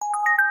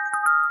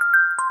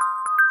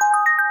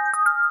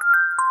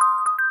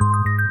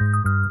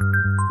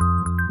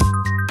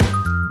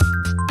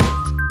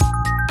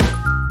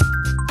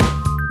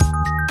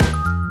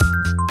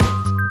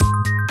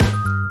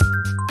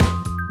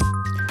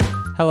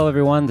Hello,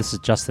 everyone. This is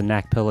Justin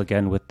Nakpil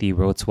again with the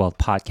Road to Wealth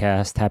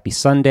podcast. Happy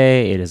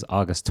Sunday. It is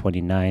August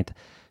 29th,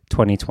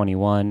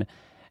 2021.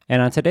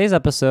 And on today's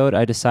episode,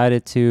 I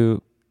decided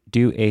to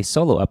do a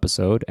solo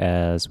episode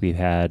as we've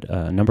had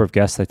a number of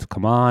guests that have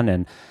come on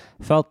and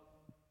felt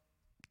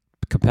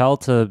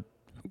compelled to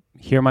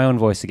hear my own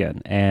voice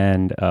again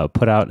and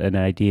put out an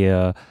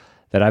idea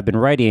that I've been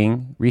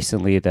writing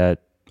recently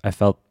that I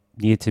felt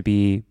needed to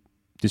be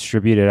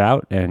distributed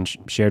out and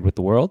shared with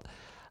the world.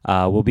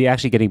 We'll be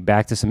actually getting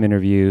back to some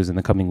interviews in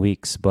the coming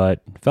weeks,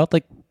 but felt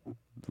like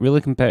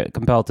really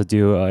compelled to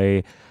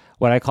do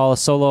what I call a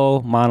solo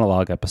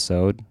monologue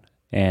episode.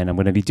 And I'm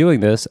going to be doing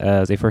this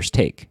as a first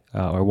take,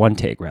 or one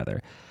take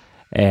rather.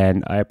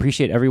 And I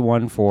appreciate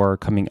everyone for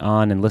coming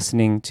on and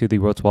listening to the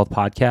Road to Wealth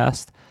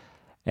podcast.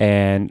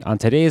 And on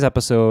today's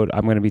episode,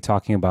 I'm going to be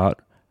talking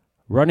about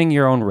running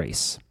your own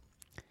race.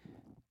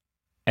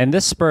 And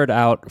this spurred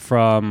out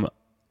from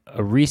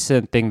a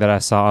recent thing that I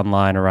saw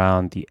online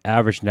around the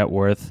average net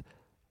worth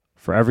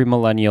for every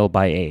millennial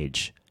by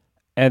age.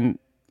 And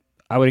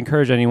I would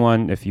encourage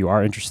anyone, if you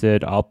are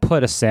interested, I'll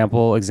put a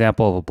sample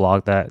example of a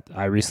blog that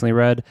I recently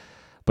read,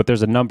 but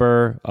there's a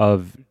number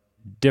of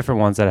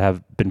different ones that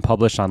have been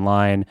published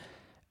online.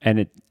 And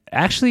it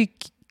actually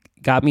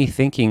got me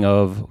thinking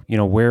of,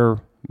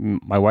 where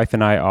my wife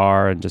and I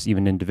are, and just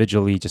even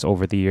individually, just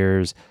over the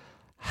years,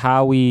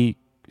 how we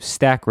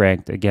stack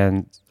ranked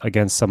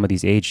against some of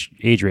these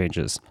age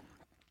ranges.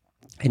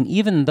 And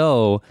even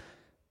though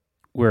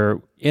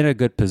we're in a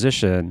good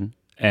position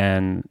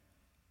and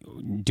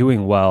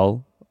doing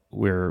well,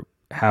 we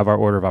have our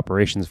order of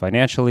operations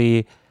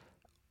financially,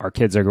 our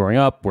kids are growing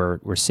up,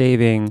 we're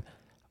saving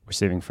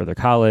for their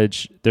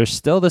college, there's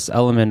still this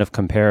element of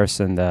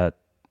comparison that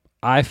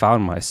I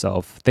found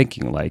myself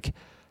thinking like,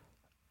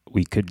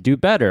 we could do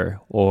better,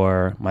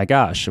 or my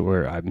gosh,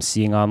 I'm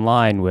seeing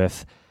online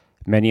with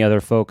many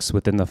other folks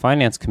within the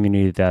finance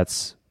community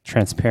that's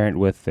transparent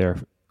with their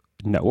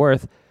net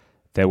worth,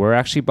 that we're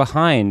actually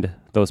behind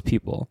those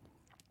people.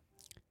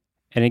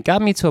 And it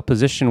got me to a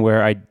position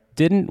where I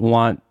didn't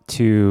want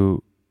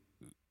to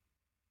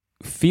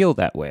feel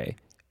that way.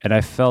 And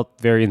I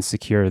felt very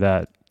insecure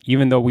that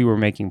even though we were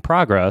making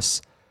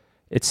progress,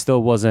 it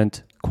still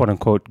wasn't quote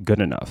unquote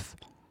good enough.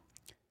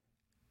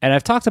 And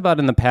I've talked about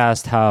in the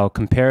past how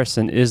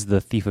comparison is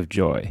the thief of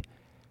joy.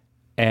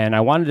 And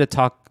I wanted to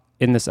talk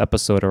in this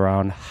episode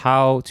around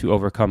how to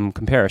overcome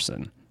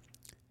comparison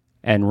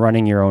and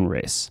running your own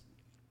race.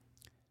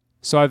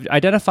 So I've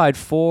identified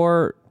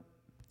 4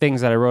 things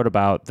that I wrote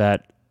about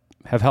that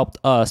have helped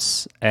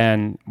us,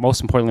 and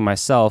most importantly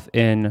myself,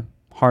 in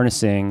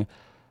harnessing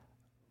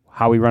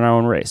how we run our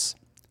own race.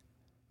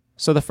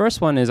 So the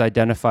first one is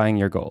identifying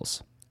your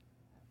goals.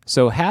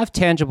 So have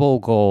tangible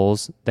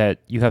goals that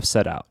you have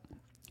set out.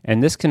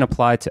 And this can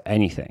apply to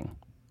anything,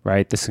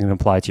 right? This can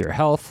apply to your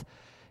health.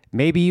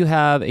 Maybe you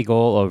have a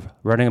goal of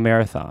running a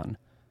marathon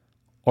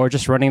or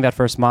just running that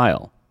first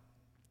mile.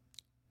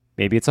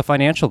 Maybe it's a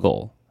financial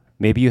goal.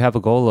 Maybe you have a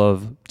goal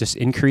of just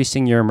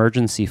increasing your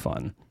emergency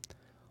fund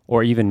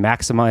or even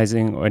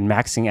maximizing and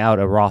maxing out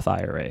a Roth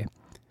IRA.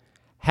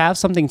 Have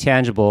something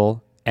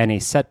tangible and a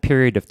set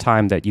period of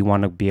time that you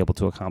want to be able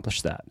to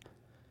accomplish that,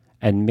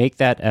 and make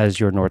that as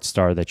your North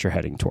Star that you're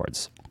heading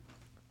towards.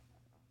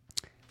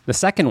 The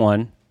second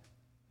one,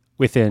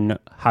 within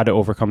how to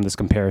overcome this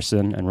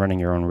comparison and running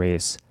your own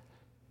race,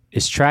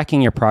 is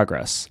tracking your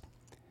progress.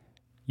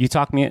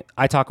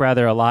 I talk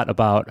rather a lot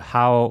about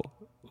how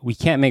we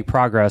can't make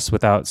progress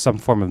without some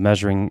form of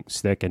measuring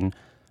stick and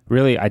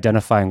really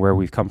identifying where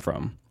we've come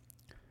from.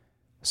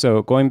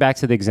 So going back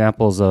to the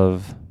examples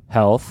of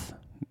health,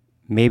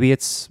 maybe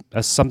it's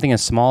something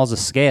as small as a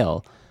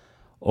scale,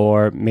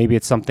 or maybe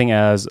it's something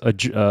as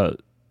a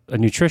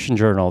nutrition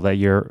journal that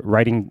you're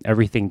writing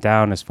everything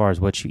down as far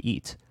as what you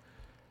eat.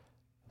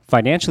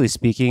 Financially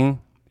speaking,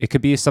 it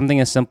could be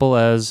something as simple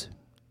as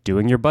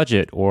doing your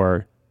budget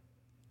or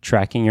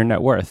tracking your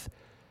net worth.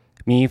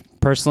 Me,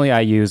 personally,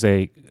 I use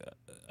a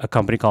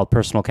company called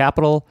Personal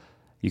Capital.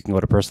 You can go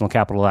to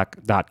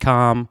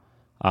personalcapital.com.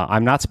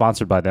 I'm not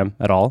sponsored by them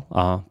at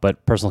all,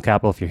 but Personal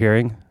Capital, if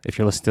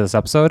you're listening to this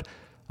episode,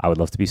 I would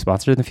love to be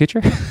sponsored in the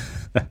future.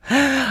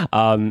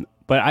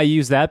 But I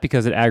use that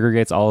because it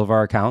aggregates all of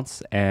our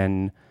accounts,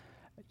 and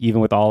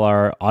even with all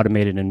our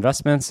automated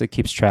investments, it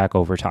keeps track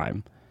over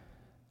time.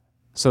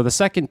 So the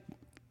second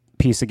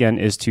piece, again,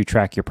 is to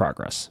track your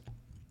progress.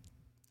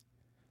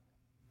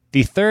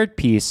 The third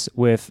piece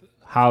with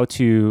how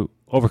to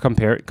overcome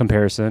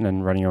comparison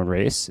and running your own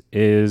race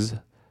is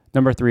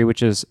number 3,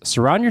 which is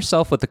surround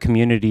yourself with a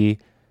community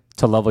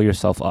to level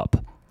yourself up.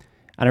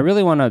 And I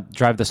really want to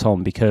drive this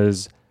home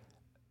because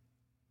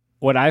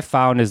what I've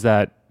found is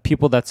that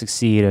people that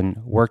succeed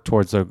and work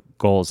towards their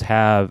goals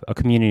have a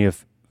community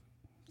of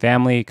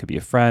family, it could be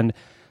a friend,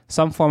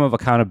 some form of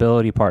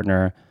accountability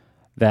partner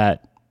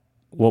that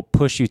will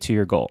push you to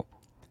your goal.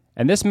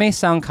 And this may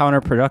sound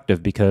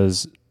counterproductive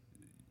because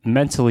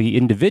mentally,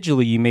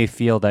 individually, you may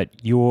feel that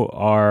you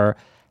are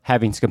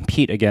having to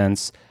compete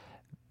against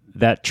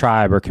that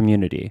tribe or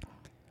community.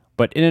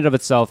 But in and of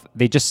itself,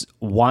 they just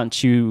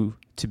want you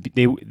to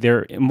be,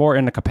 they're more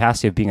in the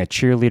capacity of being a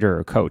cheerleader or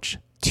a coach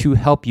to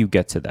help you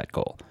get to that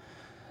goal.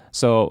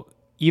 So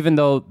even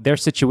though their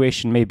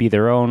situation may be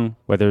their own,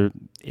 whether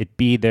it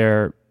be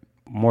they're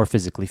more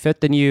physically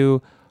fit than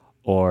you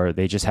or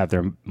they just have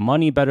their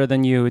money better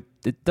than you,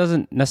 it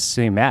doesn't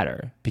necessarily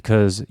matter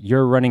because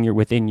you're running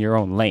within your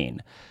own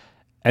lane.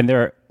 And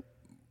they're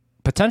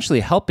potentially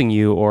helping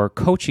you or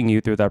coaching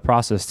you through that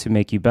process to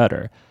make you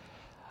better.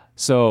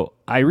 So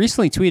I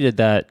recently tweeted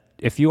that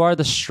if you are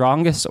the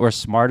strongest or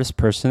smartest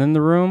person in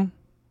the room,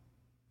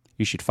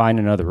 you should find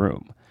another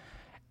room.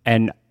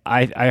 And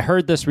I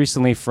heard this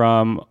recently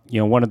from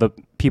one of the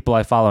people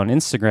I follow on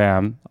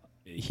Instagram.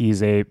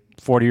 He's a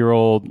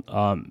 40-year-old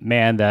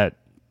man that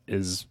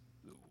is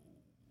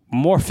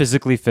more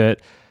physically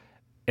fit,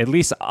 at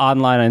least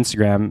online on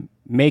Instagram,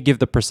 may give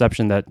the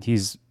perception that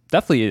he's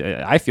definitely,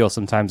 I feel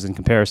sometimes in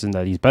comparison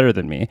that he's better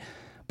than me,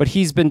 but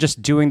he's been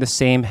just doing the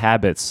same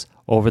habits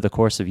over the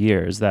course of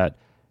years that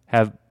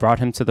have brought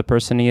him to the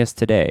person he is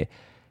today.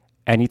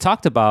 And he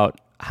talked about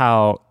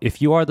how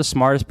if you are the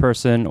smartest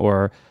person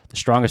or the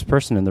strongest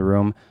person in the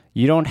room,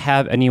 you don't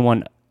have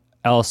anyone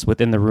else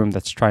within the room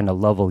that's trying to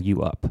level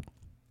you up.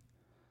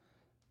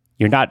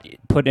 You're not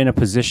put in a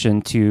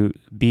position to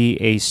be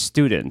a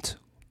student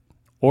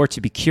or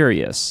to be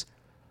curious.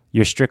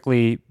 You're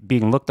strictly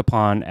being looked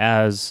upon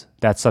as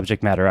that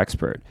subject matter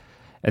expert.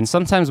 And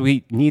sometimes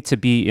we need to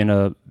be in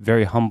a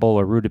very humble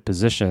or rooted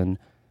position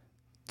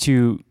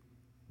to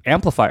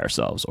amplify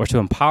ourselves or to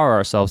empower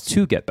ourselves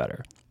to get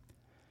better.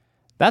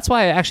 That's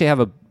why I actually have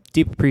a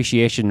deep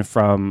appreciation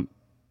from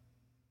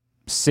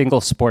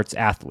single sports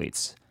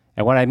athletes.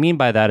 And what I mean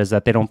by that is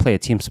that they don't play a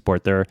team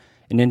sport. They're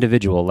an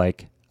individual,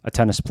 like a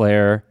tennis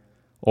player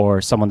or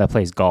someone that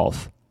plays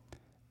golf.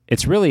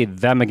 It's really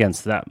them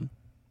against them.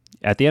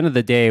 At the end of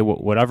the day,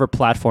 whatever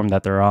platform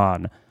that they're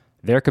on,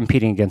 they're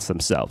competing against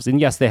themselves. And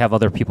yes, they have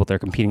other people they're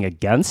competing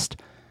against,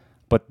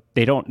 but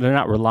they're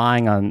not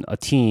relying on a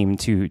team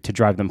to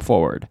drive them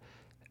forward.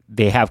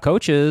 They have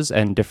coaches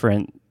and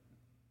different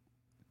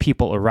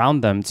people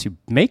around them to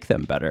make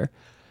them better,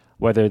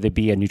 whether they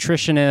be a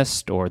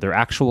nutritionist or their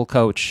actual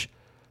coach.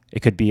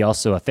 It could be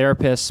also a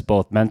therapist,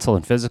 both mental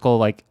and physical.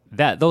 Like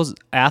that, those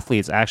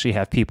athletes actually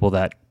have people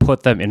that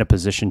put them in a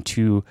position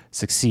to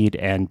succeed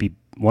and be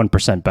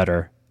 1%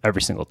 better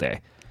every single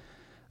day.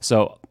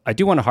 So I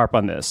do want to harp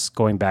on this,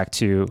 going back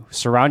to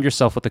surround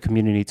yourself with a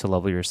community to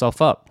level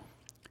yourself up.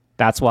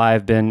 That's why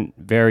I've been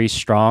very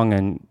strong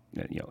and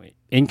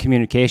in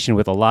communication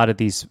with a lot of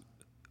these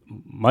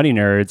money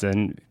nerds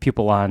and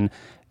people on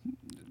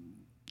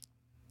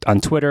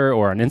Twitter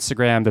or on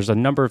Instagram. There's a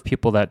number of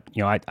people that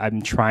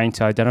I'm trying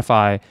to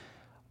identify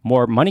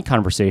more money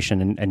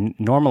conversation and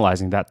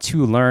normalizing that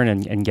to learn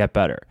and get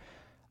better.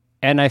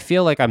 And I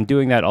feel like I'm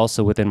doing that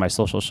also within my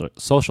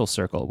social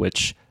circle,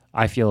 which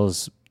I feel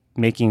is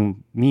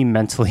making me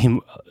mentally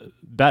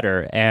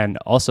better and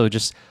also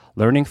just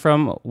learning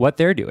from what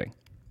they're doing.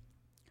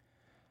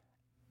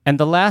 And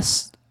the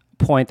last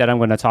point that I'm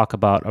going to talk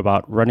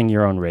about running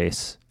your own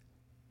race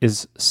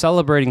is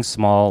celebrating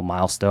small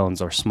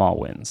milestones or small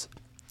wins.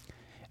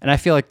 And I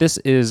feel like this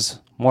is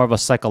more of a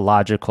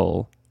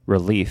psychological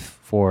relief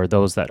for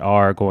those that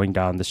are going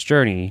down this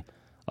journey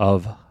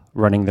of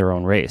running their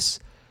own race,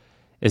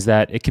 is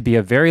that it could be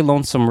a very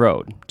lonesome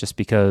road just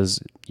because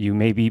you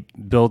may be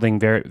building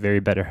very, very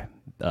better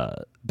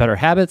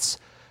habits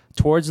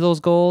towards those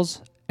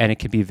goals, and it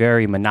can be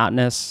very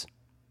monotonous,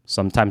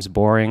 sometimes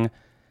boring.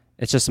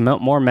 It's just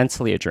more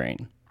mentally a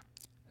drain.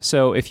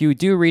 So if you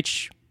do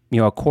reach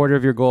a quarter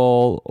of your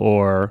goal,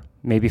 or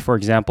maybe, for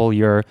example,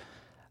 you're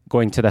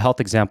going to the health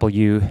example,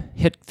 you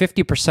hit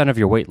 50% of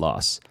your weight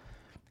loss.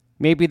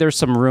 Maybe there's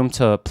some room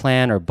to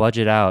plan or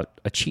budget out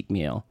a cheat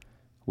meal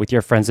with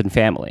your friends and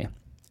family.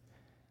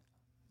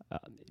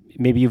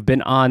 Maybe you've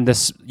been on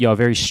this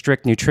very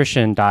strict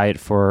nutrition diet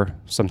for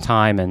some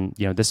time, and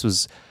this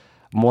was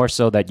more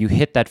so that you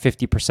hit that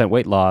 50%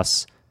 weight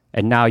loss,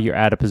 and now you're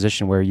at a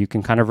position where you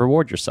can kind of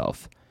reward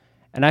yourself.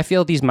 And I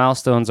feel these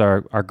milestones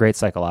are great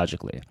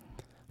psychologically.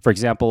 For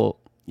example,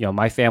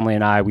 my family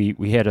and I, we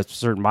hit a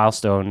certain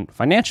milestone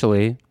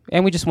financially,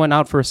 and we just went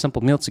out for a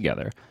simple meal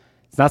together.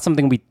 It's not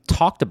something we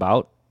talked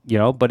about,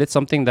 but it's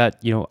something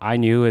that, I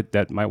knew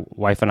that my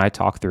wife and I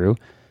talked through,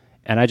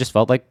 and I just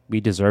felt like we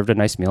deserved a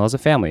nice meal as a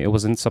family. It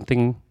wasn't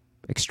something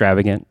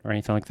extravagant or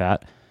anything like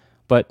that,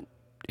 but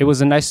it was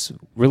a nice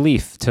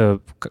relief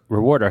to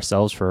reward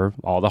ourselves for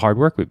all the hard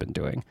work we've been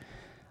doing.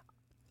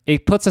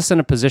 It puts us in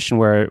a position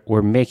where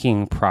we're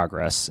making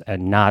progress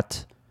and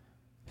not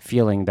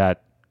feeling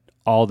that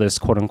all this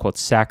quote unquote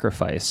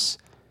sacrifice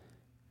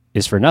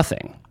is for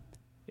nothing.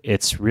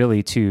 It's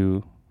really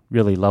to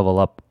really level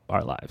up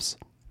our lives.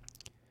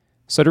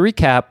 So to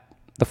recap,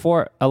 the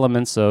 4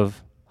 elements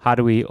of how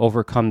do we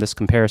overcome this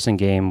comparison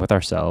game with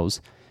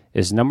ourselves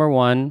is: number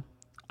 1,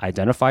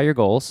 identify your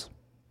goals.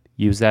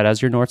 Use that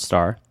as your North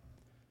Star.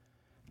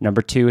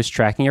 Number 2 is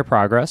tracking your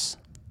progress.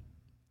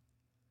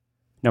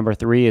 Number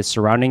 3 is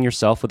surrounding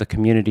yourself with a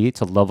community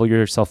to level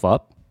yourself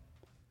up.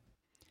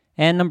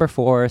 And number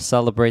 4,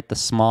 celebrate the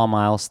small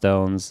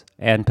milestones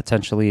and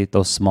potentially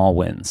those small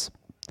wins.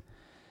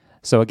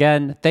 So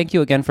again, thank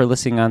you again for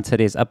listening on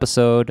today's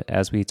episode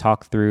as we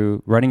talk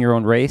through running your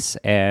own race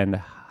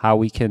and how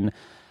we can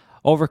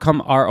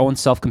overcome our own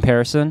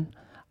self-comparison.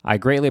 I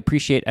greatly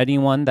appreciate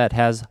anyone that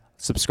has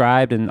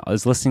subscribed and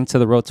is listening to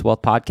the Road to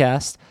Wealth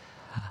podcast.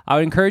 I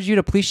would encourage you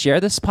to please share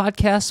this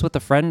podcast with a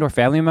friend or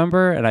family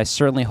member, and I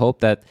certainly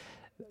hope that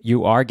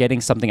you are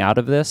getting something out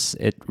of this.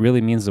 It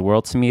really means the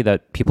world to me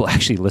that people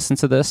actually listen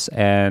to this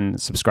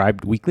and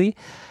subscribe weekly.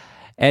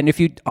 And if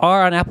you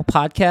are on Apple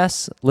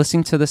Podcasts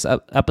listening to this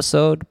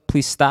episode,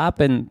 please stop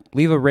and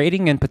leave a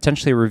rating and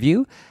potentially a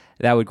review.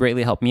 That would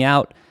greatly help me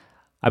out.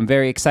 I'm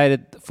very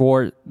excited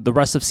for the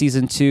rest of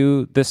season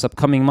 2 this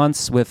upcoming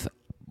months with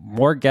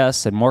more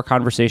guests and more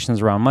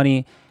conversations around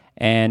money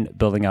and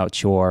building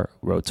out your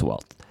road to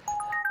wealth.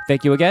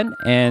 Thank you again,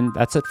 and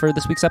that's it for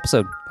this week's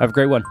episode. Have a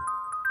great one.